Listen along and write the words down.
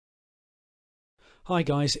Hi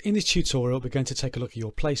guys, in this tutorial we're going to take a look at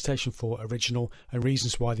your PlayStation 4 original and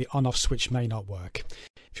reasons why the on-off switch may not work.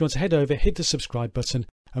 If you want to head over, hit the subscribe button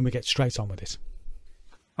and we get straight on with it.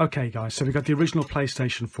 Okay guys, so we've got the original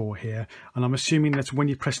PlayStation 4 here, and I'm assuming that when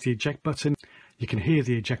you press the eject button you can hear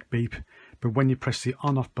the eject beep, but when you press the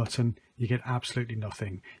on-off button you get absolutely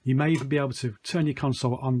nothing. You may even be able to turn your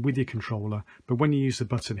console on with your controller, but when you use the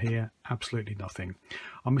button here, absolutely nothing.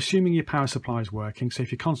 I'm assuming your power supply is working, so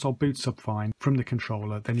if your console boots up fine from the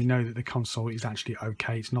controller, then you know that the console is actually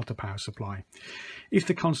okay, it's not the power supply. If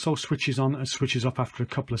the console switches on and switches off after a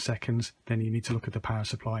couple of seconds, then you need to look at the power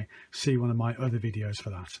supply. See one of my other videos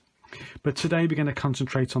for that. But today we're going to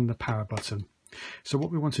concentrate on the power button. So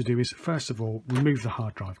what we want to do is, first of all, remove the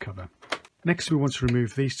hard drive cover. Next we want to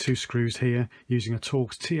remove these two screws here using a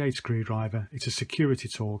Torx T8 screwdriver. It's a Security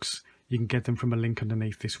Torx. You can get them from a link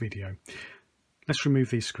underneath this video. Let's remove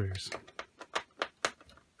these screws.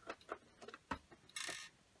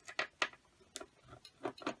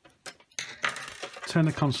 Turn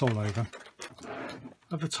the console over.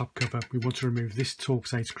 Of the top cover we want to remove this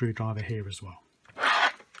Torx 8 screwdriver here as well.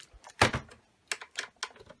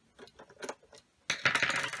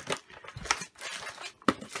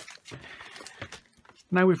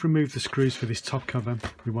 Now we've removed the screws for this top cover,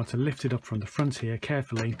 we want to lift it up from the front here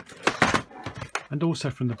carefully, and also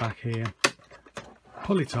from the back here.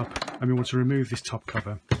 Pull it up and we want to remove this top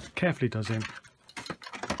cover. Carefully does it.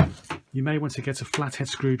 You may want to get a flathead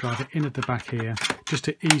screwdriver in at the back here just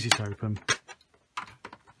to ease it open.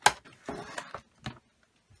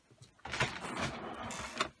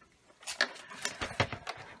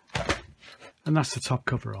 And that's the top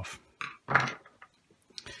cover off.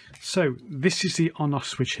 So this is the on-off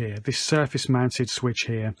switch here, this surface mounted switch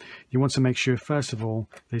here. You want to make sure first of all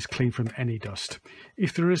that it's clean from any dust.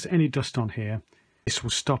 If there is any dust on here, this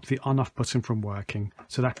will stop the on-off button from working,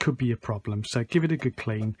 so that could be a problem. So give it a good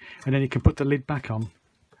clean and then you can put the lid back on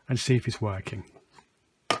and see if it's working.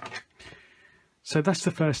 So that's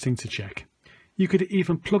the first thing to check. You could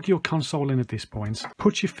even plug your console in at this point,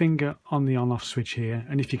 put your finger on the on-off switch here,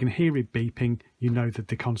 and if you can hear it beeping, you know that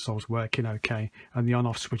the console's working okay and the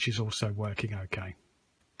on-off switch is also working okay.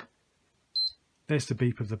 There's the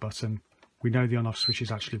beep of the button. We know the on-off switch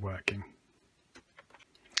is actually working.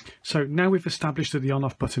 So now we've established that the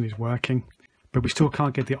on-off button is working, but we still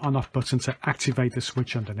can't get the on-off button to activate the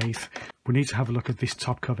switch underneath. We need to have a look at this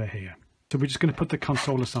top cover here. So we're just going to put the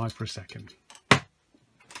console aside for a second.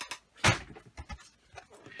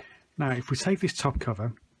 Now if we take this top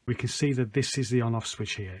cover, we can see that this is the on-off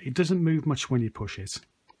switch here. It doesn't move much when you push it.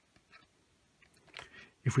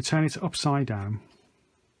 If we turn it upside down,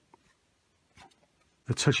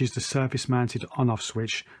 that touches the surface mounted on-off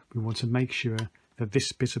switch, we want to make sure that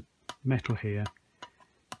this bit of metal here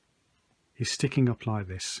is sticking up like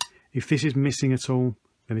this. If this is missing at all,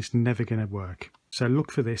 then it's never going to work. So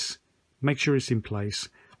look for this, make sure it's in place,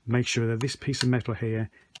 make sure that this piece of metal here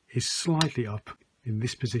is slightly up in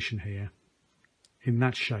this position here, in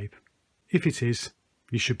that shape. If it is,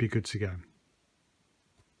 you should be good to go.